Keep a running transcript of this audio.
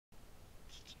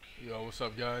Yo, what's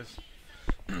up, guys?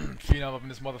 Phenom up in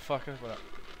this motherfucker. What up?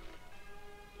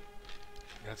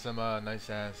 Got some nice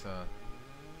ass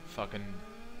fucking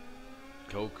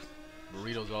coke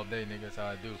burritos all day, nigga. That's how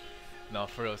I do. No,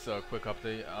 for real. So, quick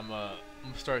update. I'm gonna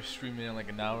start streaming in like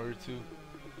an hour or two.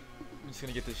 I'm just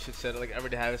gonna get this shit set up. Like I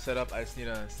already have it set up. I just need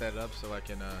to set it up so I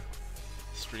can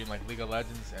stream like League of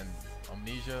Legends and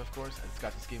Amnesia, of course. I just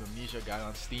got this game Amnesia. Got it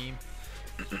on Steam.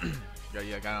 Got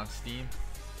it on Steam.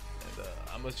 And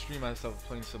I'm gonna stream myself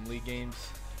playing some League games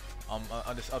on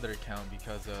this other account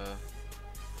because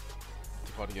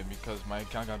because my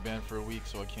account got banned for a week,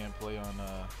 so I can't play on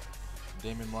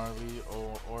Damon Marley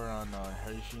or on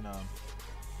Harry Phenom.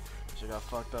 Shit got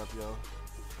fucked up, yo.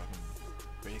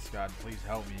 Fucking base god, please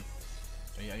help me.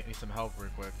 I need some help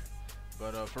real quick.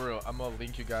 But for real, I'm gonna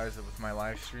link you guys with my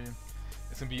live stream.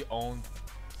 It's gonna be owned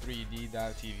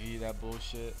 3D.tv, that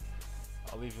bullshit.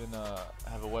 I'll even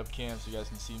have a webcam so you guys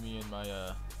can see me in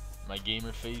my my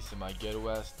gamer face and my ghetto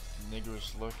ass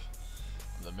niggerish look.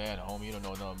 I'm the man, homie. You don't know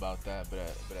nothing about that, but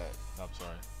I'm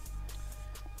sorry.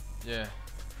 Yeah.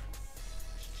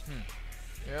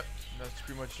 Yep. That's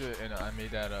pretty much it. And I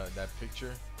made that that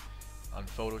picture on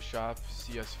Photoshop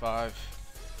CS5.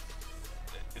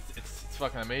 It's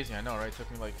fucking amazing. I know, right? It took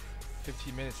me like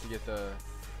 15 minutes to get the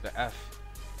F.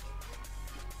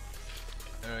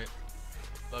 All right.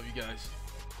 Love you guys.